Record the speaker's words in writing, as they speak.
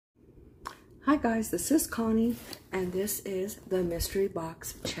Hi guys, this is Connie, and this is the Mystery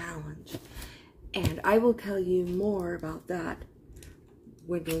Box Challenge. And I will tell you more about that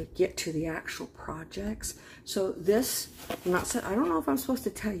when we get to the actual projects. So this, I don't know if I'm supposed to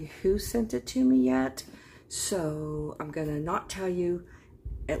tell you who sent it to me yet. So I'm gonna not tell you,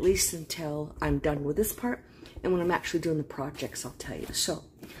 at least until I'm done with this part. And when I'm actually doing the projects, I'll tell you. So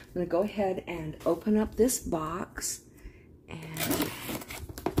I'm gonna go ahead and open up this box. And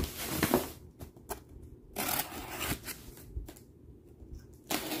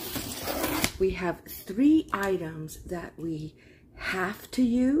we have 3 items that we have to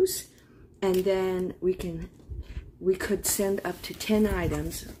use, and then we could send up to 10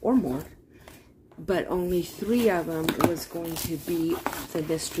 items or more, but only 3 of them was going to be the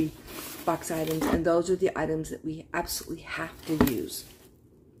mystery box items, and those are the items that we absolutely have to use.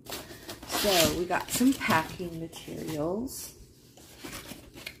 So we got some packing materials.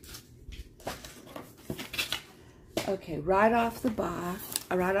 Okay, right off the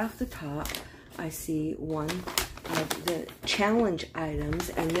top, I see one of the challenge items,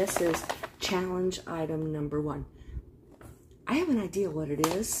 and this is challenge item number 1. I have an idea what it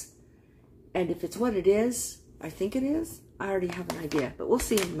is, and if it's what it is, I think it is, I already have an idea, but we'll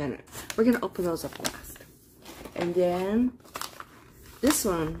see in a minute. We're going to open those up last. And then this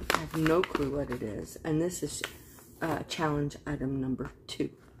one, I have no clue what it is, and this is challenge item number 2.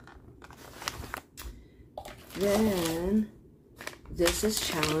 Then this is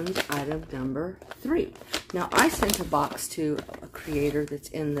challenge item number 3. Now I sent a box to a creator that's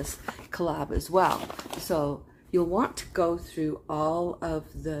in this collab as well. So you'll want to go through all of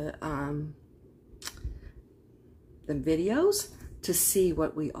the videos to see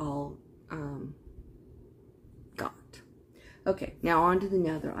what we all got. Okay, now on to the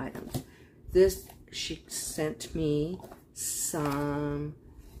other items. This, she sent me some,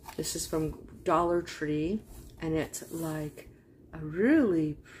 this is from Dollar Tree, and it's like a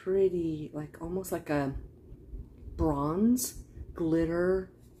really pretty, like almost like a bronze glitter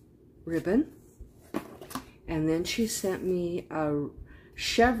ribbon. And then she sent me a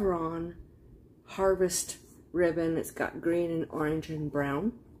chevron harvest ribbon. It's got green and orange and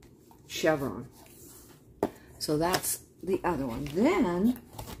brown chevron. So that's the other one. Then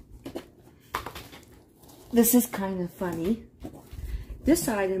this is kind of funny. This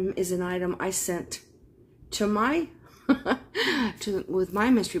item is an item I sent to my with my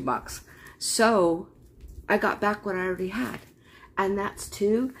mystery box. So I got back what I already had, and that's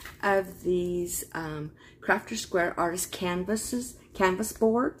 2 of these Crafter Square Artist canvas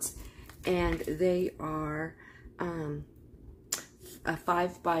boards, and they are a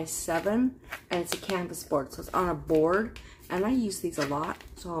 5x7, and it's a canvas board, so it's on a board, and I use these a lot,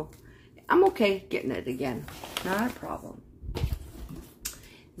 so I'm okay getting it again, not a problem.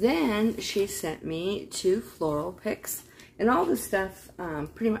 Then she sent me 2 floral picks, and all this stuff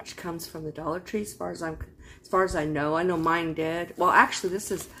pretty much comes from the Dollar Tree, as far as I know. I know mine did. Well, actually,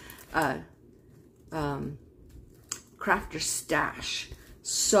 this is Crafter's Stash,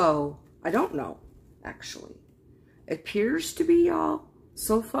 so I don't know. Actually, it appears to be y'all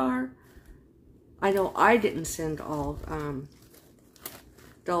so far. I know I didn't send all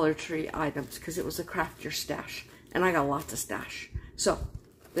Dollar Tree items because it was a Crafter's Stash, and I got lots of stash. So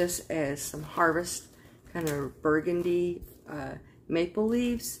this is some harvest, kind of burgundy maple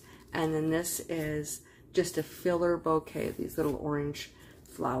leaves. And then this is just a filler bouquet of these little orange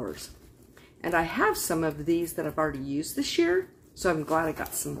flowers. And I have some of these that I've already used this year, so I'm glad I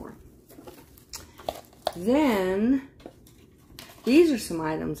got some more. Then these are some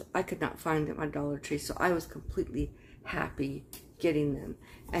items I could not find at my Dollar Tree, so I was completely happy getting them.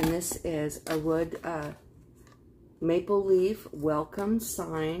 And this is a wood maple leaf welcome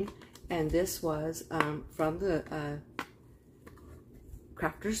sign, and this was from the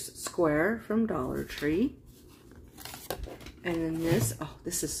Crafter's Square from Dollar Tree. And then this, oh,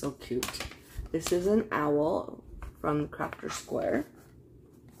 this is so cute. This is an owl from the Crafter's Square.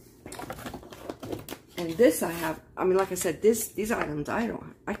 And this I have, I mean, like I said, these items I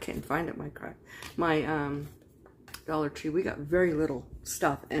can't find at my Dollar Tree. We got very little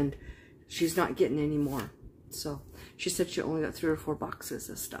stuff, and she's not getting any more. So she said she only got 3 or 4 boxes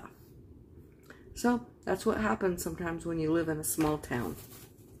of stuff. So that's what happens sometimes when you live in a small town.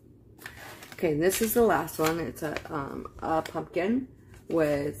 Okay, this is the last one. It's a pumpkin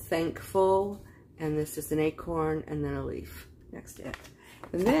with thankful, and this is an acorn and then a leaf next to it.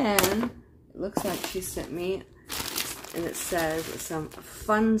 And then it looks like she sent me, and it says some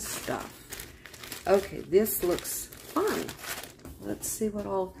fun stuff. Okay, this looks fun. Let's see what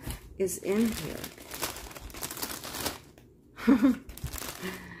all is in here.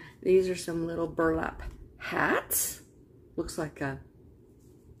 These are some little burlap hats. Looks like a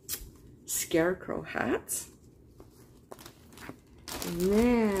scarecrow hats. And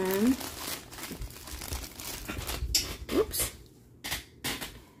then, oops,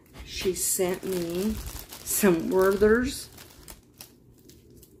 she sent me some Werther's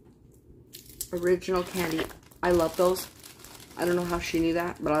original candy. I love those. I don't know how she knew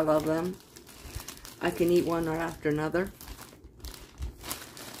that, but I love them. I can eat one right after another.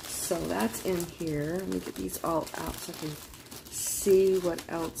 So that's in here. Let me get these all out so I can see what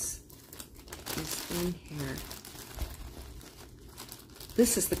else is in here.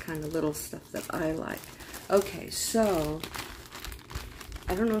 This is the kind of little stuff that I like. Okay, so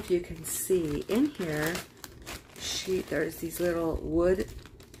I don't know if you can see in here. There's these little wood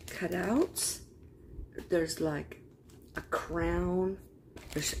cutouts. There's like a crown.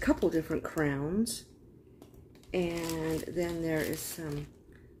 There's a couple different crowns. And then there is some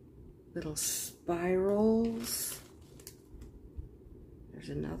little spirals. There's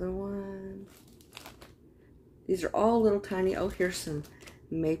another one. These are all little tiny. Oh, here's some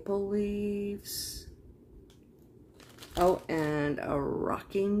maple leaves. Oh, and a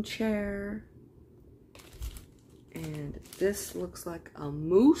rocking chair. And this looks like a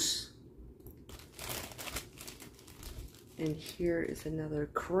moose. And here is another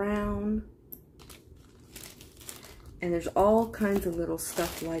crown. And there's all kinds of little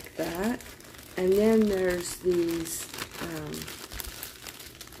stuff like that. And then there's these,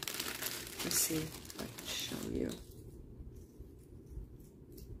 let's see if I can show you.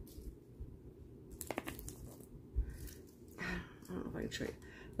 I don't know if I can show you.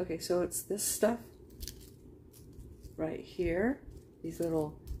 Okay, so it's this stuff right here. These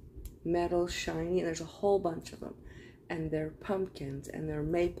little metal shiny, and there's a whole bunch of them. And they're pumpkins, and they're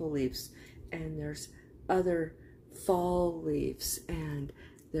maple leaves, and there's other fall leaves, and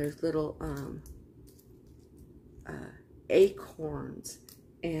there's little acorns,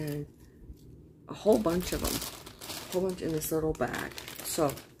 and a whole bunch of them, a whole bunch in this little bag.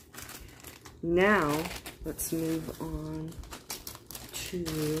 So now let's move on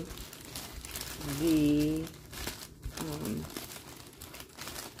to the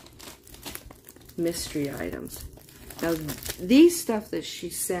mystery items. Now these stuff that she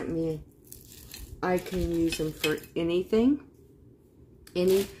sent me, I can use them for anything,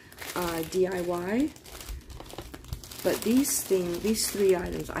 any DIY. But these three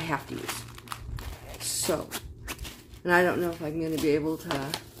items I have to use. So, and I don't know if I'm going to be able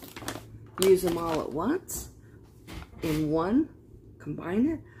to use them all at once in one, combine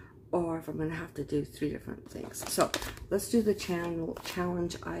it, or if I'm going to have to do 3 different things. So let's do the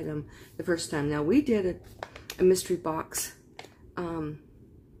challenge item the first time. Now we did a mystery box a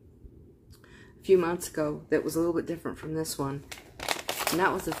few months ago that was a little bit different from this one, and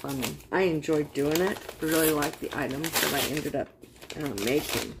that was a fun one. I enjoyed doing it. I really liked the items that I ended up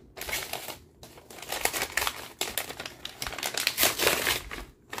making.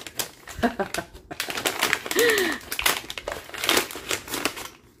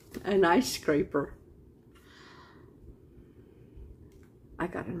 An ice scraper. I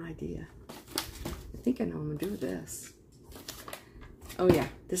got an idea. I think I know what I'm gonna do with this. Oh yeah,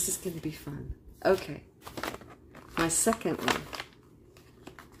 this is gonna be fun. Okay, my second one.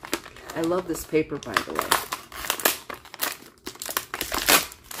 I love this paper, by the way.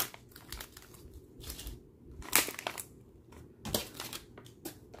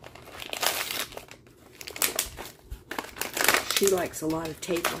 She likes a lot of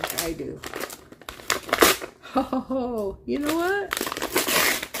tape like I do. Oh, you know what?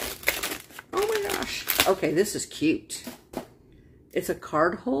 Oh my gosh. Okay, this is cute. It's a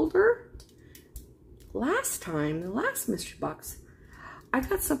card holder. Last time, the last mystery box, I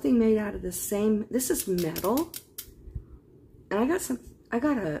got something made out of the same, this is metal. And I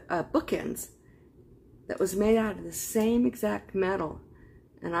got a bookends that was made out of the same exact metal.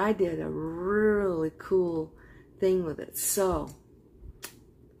 And I did a really cool thing with it. So,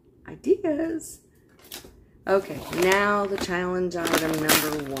 ideas. Okay, now the challenge item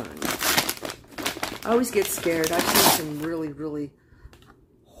number 1. I always get scared. I've seen some really, really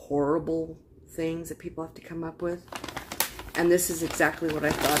horrible things that people have to come up with. And this is exactly what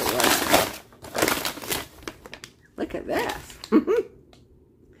I thought it was. Look at this.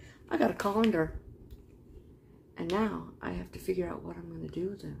 I got a colander. And now I have to figure out what I'm going to do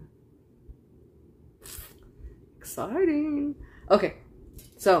with them. Exciting. Okay,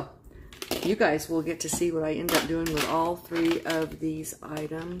 so you guys will get to see what I end up doing with all 3 of these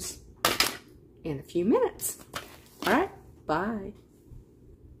items in a few minutes. All right, bye.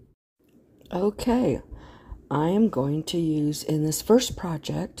 Okay, I am going to use in this first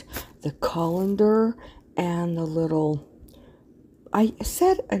project the colander and the little, I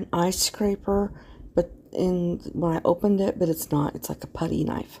said an ice scraper, but when I opened it, but it's not. It's like a putty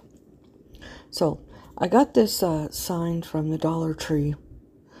knife. So I got this sign from the Dollar Tree,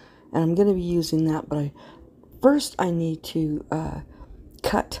 and I'm going to be using that, but first I need to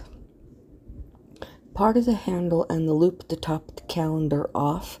cut part of the handle and the loop at the top of the calendar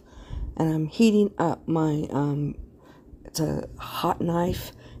off, and I'm heating up my, it's a hot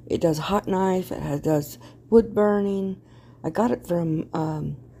knife. It does hot knife, it does wood burning. I got it from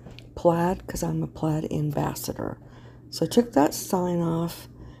Plaid, because I'm a Plaid ambassador. So I took that sign off,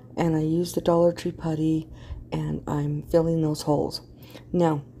 and I used the Dollar Tree putty, and I'm filling those holes.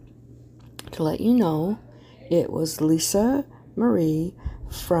 Now, to let you know, it was Lisa Marie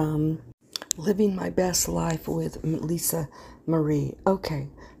from Living My Best Life with Lisa Marie. Okay,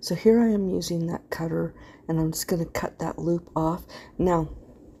 so here I am using that cutter, and I'm just going to cut that loop off. Now,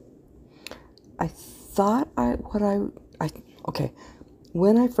 I thought okay,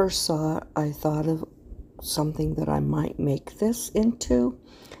 when I first saw it, I thought of something that I might make this into,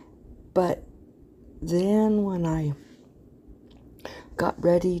 but then when I got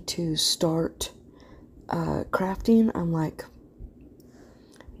ready to start crafting, I'm like,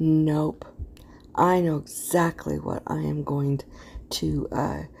 nope, I know exactly what I am going to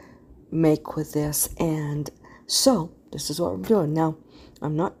make with this. And so this is what I'm doing. Now,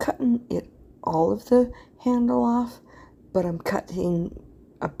 I'm not cutting all of the handle off, but I'm cutting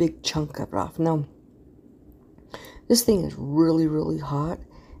a big chunk of it off. Now, this thing is really, really hot,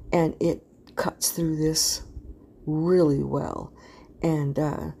 and it cuts through this really well. And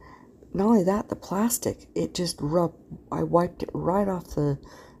not only that, the plastic, it just rubbed, I wiped it right off the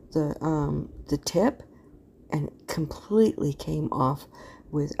tip, and it completely came off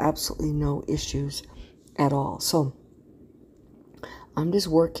with absolutely no issues at all. So I'm just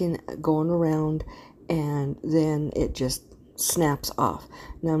going around, and then it just snaps off.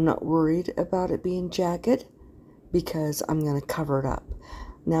 Now, I'm not worried about it being jagged, because I'm going to cover it up.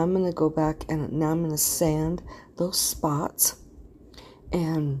 Now I'm going to go back, and now I'm going to sand those spots.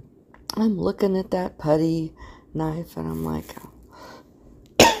 And I'm looking at that putty knife, and I'm like,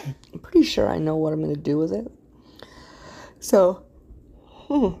 I'm pretty sure I know what I'm going to do with it. So,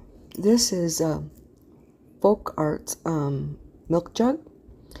 this is Folk Arts milk jug,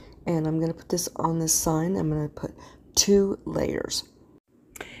 and I'm going to put this on this sign. I'm going to put 2 layers.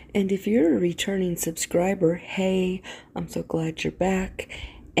 And if you're a returning subscriber, hey, I'm so glad you're back.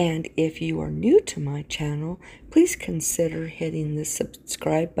 And if you are new to my channel, please consider hitting the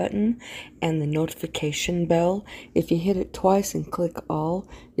subscribe button and the notification bell. If you hit it twice and click all,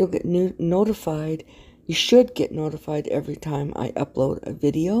 you'll get notified. You should get notified every time I upload a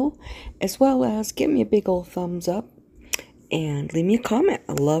video, as well as give me a big old thumbs up and leave me a comment.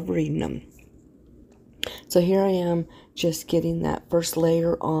 I love reading them. So here I am just getting that first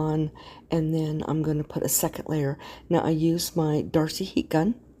layer on, and then I'm going to put a second layer. Now I use my Darcy heat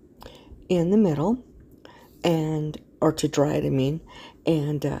gun in the middle, or to dry it, I mean,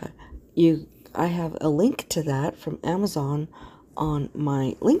 and I have a link to that from Amazon on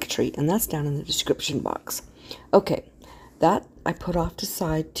my link tree, and that's down in the description box. Okay, that I put off to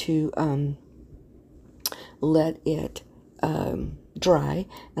side to let it dry,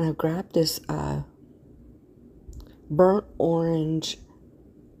 and I've grabbed this burnt orange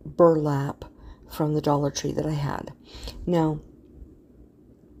burlap from the Dollar Tree that I had. Now,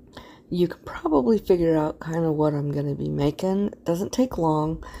 you can probably figure out kind of what I'm going to be making. It doesn't take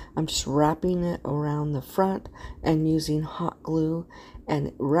long. I'm just wrapping it around the front and using hot glue, and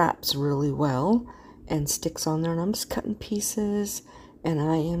it wraps really well and sticks on there. And I'm just cutting pieces, and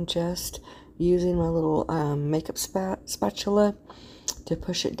I am just using my little makeup spatula to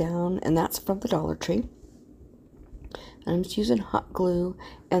push it down, and that's from the Dollar Tree. I'm just using hot glue,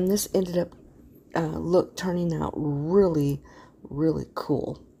 and this ended up turning out really, really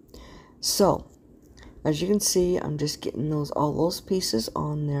cool. So, as you can see, I'm just getting all those pieces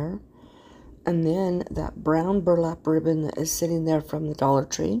on there. And then that brown burlap ribbon that is sitting there from the Dollar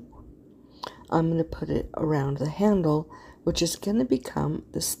Tree, I'm going to put it around the handle, which is going to become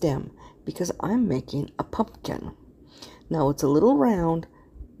the stem, because I'm making a pumpkin. Now, it's a little round,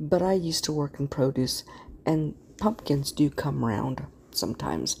 but I used to work in produce, and pumpkins do come round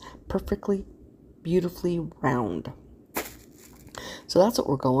sometimes. Perfectly, beautifully round. So that's what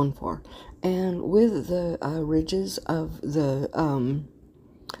we're going for. And with the ridges of the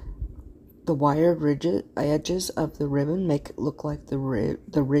wired edges of the ribbon, make it look like the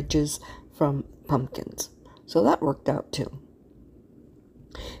ridges from pumpkins. So that worked out too.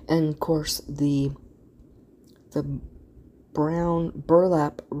 And of course, the the brown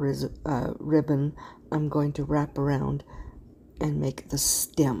burlap ribbon I'm going to wrap around and make the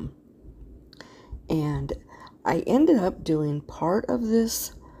stem. And I ended up doing part of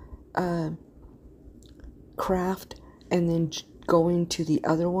this craft and then going to the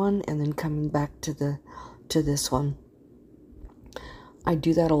other one and then coming back to this one. I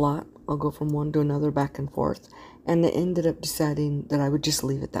do that a lot. I'll go from one to another, back and forth, and I ended up deciding that I would just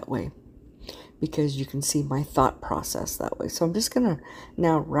leave it that way because you can see my thought process that way. So I'm just gonna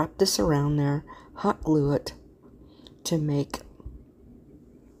now wrap this around there, hot glue it to make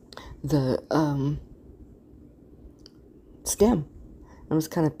the stem. I'm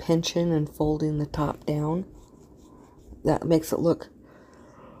just kind of pinching and folding the top down. That makes it look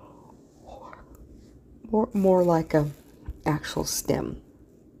more like a actual stem.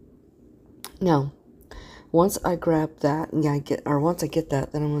 Now, once I grab that, once I get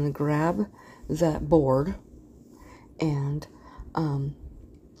that, then I'm going to grab that board and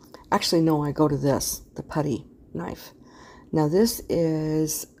actually no, I go to this, the putty knife. Now this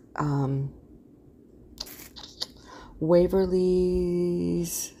is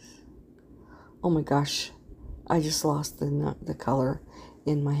Waverly's. Oh my gosh, I just lost the color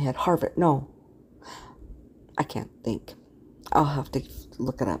in my head. Harvard. No, I can't think. I'll have to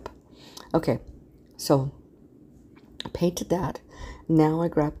look it up. Okay, so I painted that. Now I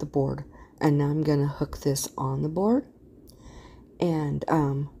grab the board, and now I'm gonna hook this on the board. And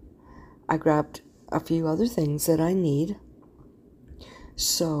I grabbed a few other things that I need.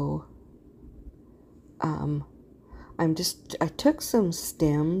 So I took some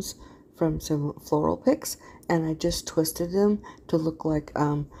stems from some floral picks and I just twisted them to look like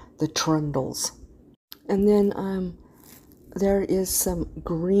the trundles. And then there is some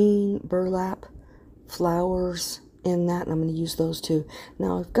green burlap flowers in that, and I'm going to use those too.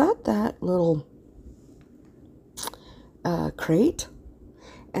 Now I've got that little crate,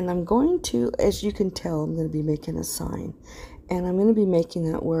 and I'm going to, as you can tell, I'm going to be making a sign, and I'm going to be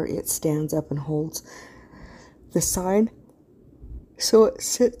making that where it stands up and holds the sign so it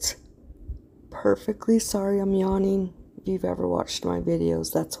sits perfectly. Sorry, I'm yawning. If you've ever watched my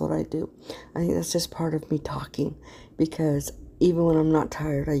videos, that's what I do. I think that's just part of me talking, because even when I'm not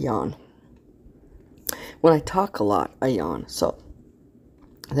tired, I yawn. When I talk a lot, I yawn. So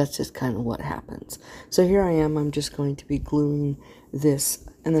that's just kind of what happens. So here I am. I'm just going to be gluing this,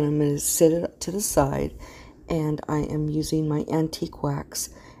 and then I'm going to sit it to the side, and I am using my antique wax,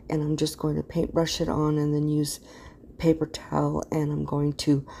 and I'm just going to paintbrush it on and then use paper towel, and I'm going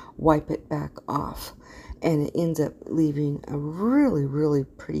to wipe it back off. And it ends up leaving a really, really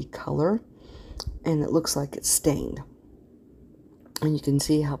pretty color, and it looks like it's stained. And you can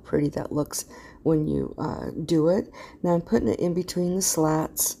see how pretty that looks when you do it. Now I'm putting it in between the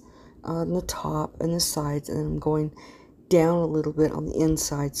slats on the top and the sides, and I'm going down a little bit on the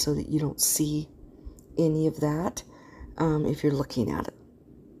inside so that you don't see any of that if you're looking at it.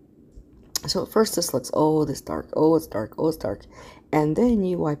 So at first this looks, oh, this dark, oh, it's dark, oh, it's dark. And then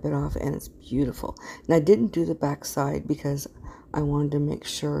you wipe it off and it's beautiful. And I didn't do the back side because I wanted to make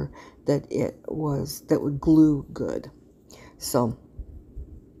sure that that would glue good. So,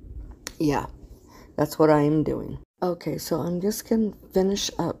 yeah, that's what I am doing. Okay, so I'm just going to finish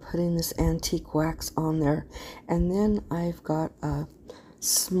up putting this antique wax on there. And then I've got a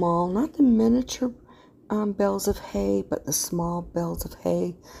small, not the miniature bales of hay, but the small bales of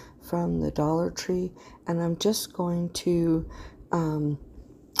hay from the Dollar Tree, and I'm just going to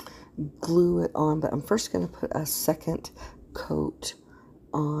glue it on, but I'm first going to put a second coat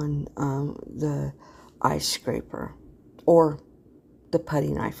on the ice scraper or the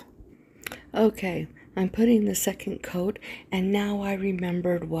putty knife. Okay, I'm putting the second coat, and now I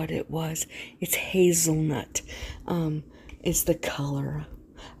remembered what it was. It's hazelnut. It's the color.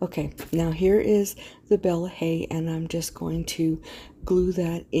 Okay, now here is the bale of hay, and I'm just going to glue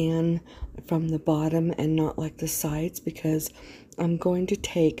that in from the bottom and not like the sides, because I'm going to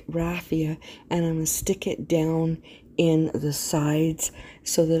take raffia and I'm going to stick it down in the sides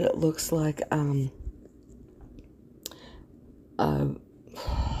so that it looks like I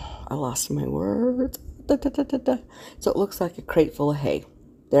lost my words. So it looks like a crate full of hay.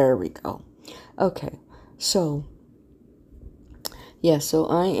 There we go. Okay, so yeah, so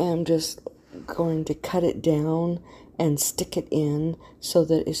I am just going to cut it down and stick it in so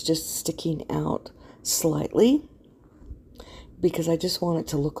that it's just sticking out slightly, because I just want it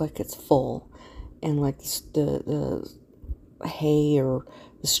to look like it's full and like the hay or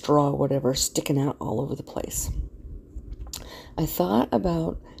the straw or whatever sticking out all over the place. I thought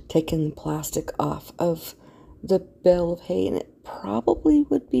about taking the plastic off of the bale of hay, and it probably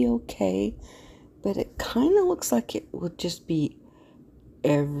would be okay, but it kind of looks like it would just be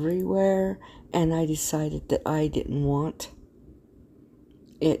everywhere, and I decided that I didn't want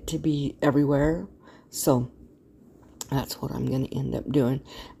it to be everywhere, so that's what I'm going to end up doing.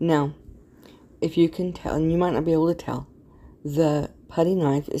 Now, if you can tell, and you might not be able to tell, the putty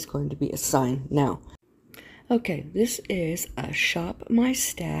knife is going to be a sign. Now, okay, this is a Shop My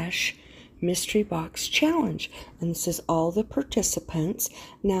Stash mystery box challenge, and this is all the participants.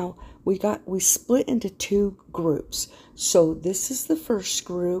 Now, we split into 2 groups. So this is the first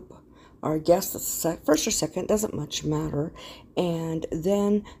group, or I guess the first or second, doesn't much matter. And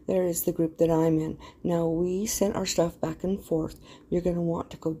then there is the group that I'm in. Now, we sent our stuff back and forth. You're going to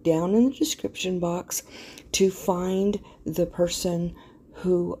want to go down in the description box to find the person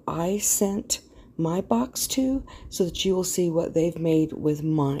who I sent my box to, so that you will see what they've made with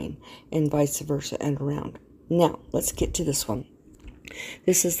mine, and vice versa and around. Now, let's get to this one.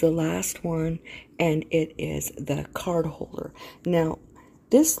 This is the last one, and it is the card holder. Now,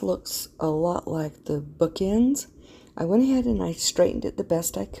 this looks a lot like the bookends. I went ahead and I straightened it the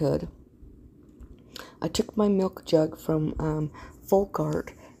best I could. I took my milk jug from Folk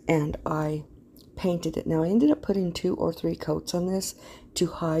Art and I painted it. Now, I ended up putting 2 or 3 coats on this to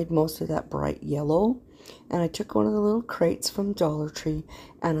hide most of that bright yellow. And I took one of the little crates from Dollar Tree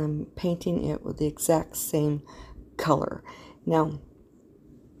and I'm painting it with the exact same color. Now,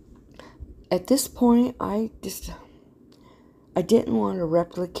 at this point, I didn't want to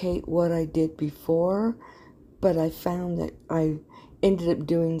replicate what I did before, but I found that I ended up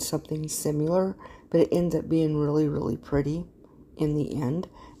doing something similar, but it ended up being really, really pretty in the end,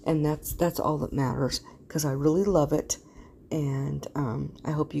 and that's all that matters, because I really love it, and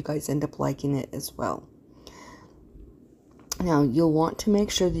I hope you guys end up liking it as well. Now, you'll want to make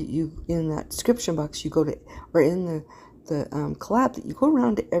sure that you, in that description box, you go to, or in the collab, that you go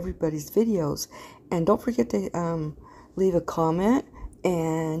around to everybody's videos, and don't forget to leave a comment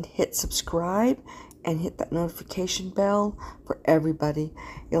and hit subscribe and hit that notification bell for everybody.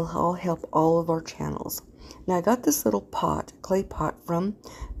 It'll all help all of our channels. Now, I got this little pot, clay pot from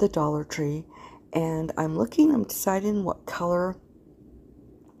the Dollar Tree, and I'm deciding what color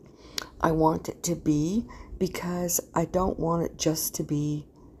I want it to be, because I don't want it just to be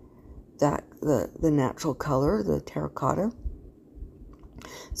that the natural color, the terracotta.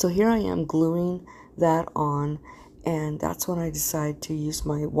 So here I am gluing that on, and that's when I decide to use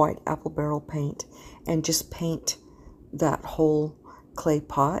my white apple barrel paint and just paint that whole clay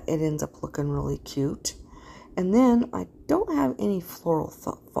pot. It ends up looking really cute. And then I don't have any floral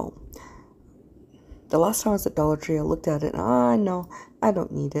foam. The last time I was at Dollar Tree, I looked at it and no, I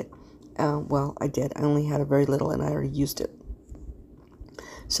don't need it. Well, I did. I only had a very little and I already used it.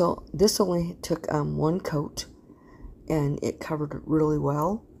 So this only took 1 coat, and it covered it really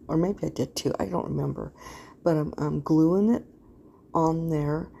well. Or maybe I did 2. I don't remember. But I'm gluing it on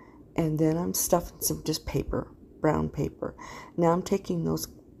there, and then I'm stuffing some just paper, brown paper. Now I'm taking those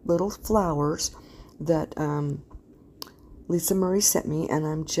little flowers that Lisa Marie sent me, and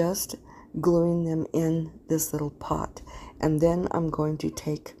I'm just gluing them in this little pot. And then I'm going to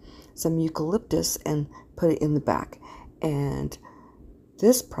take some eucalyptus and put it in the back. And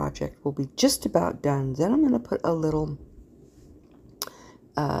this project will be just about done. Then I'm going to put a little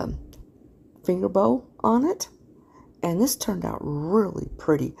finger bow on it, and this turned out really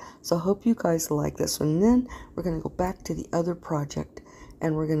pretty, so I hope you guys like this one. And then we're going to go back to the other project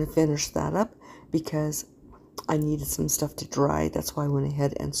and we're going to finish that up, because I needed some stuff to dry. That's why I went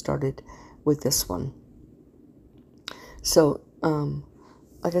ahead and started with this one. So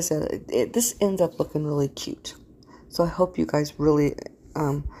like I said, this ends up looking really cute, so I hope you guys really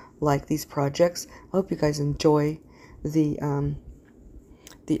like these projects. I hope you guys enjoy the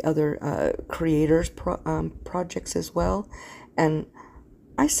other creators projects as well. And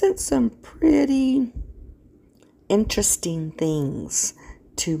I sent some pretty interesting things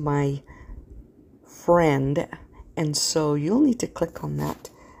to my friend, and so you'll need to click on that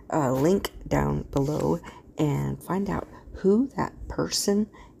link down below and find out who that person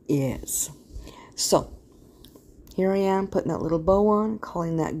is. So here I am putting that little bow on,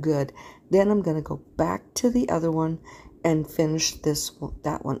 calling that good. Then I'm going to go back to the other one and finish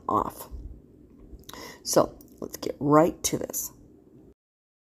that one off. So let's get right to this.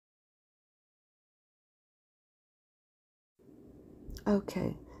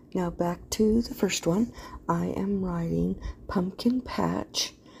 Okay, now back to the first one. I am writing pumpkin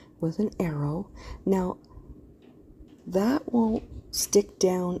patch with an arrow. Now that won't stick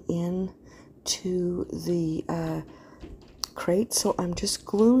down in to the crate, so I'm just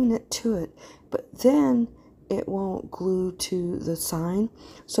gluing it to it. But then it won't glue to the sign.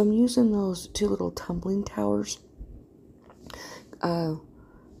 So I'm using those 2 little tumbling towers.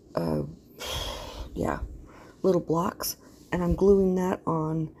 Yeah, little blocks, and I'm gluing that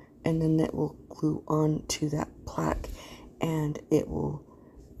on, and then that will glue on to that plaque, and it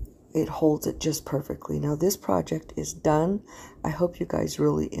holds it just perfectly. Now this project is done. I hope you guys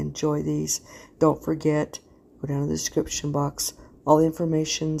really enjoy these. Don't forget, go down to the description box. All the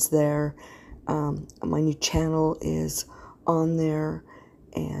information's there. My new channel is on there.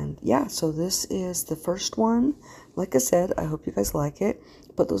 And yeah, so this is the first one. Like I said, I hope you guys like it.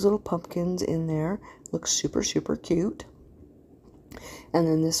 Put those little pumpkins in there. Looks super, super cute. And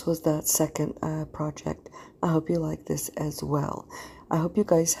then this was that second project. I hope you like this as well. I hope you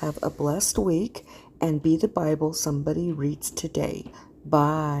guys have a blessed week and be the Bible somebody reads today.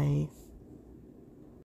 Bye.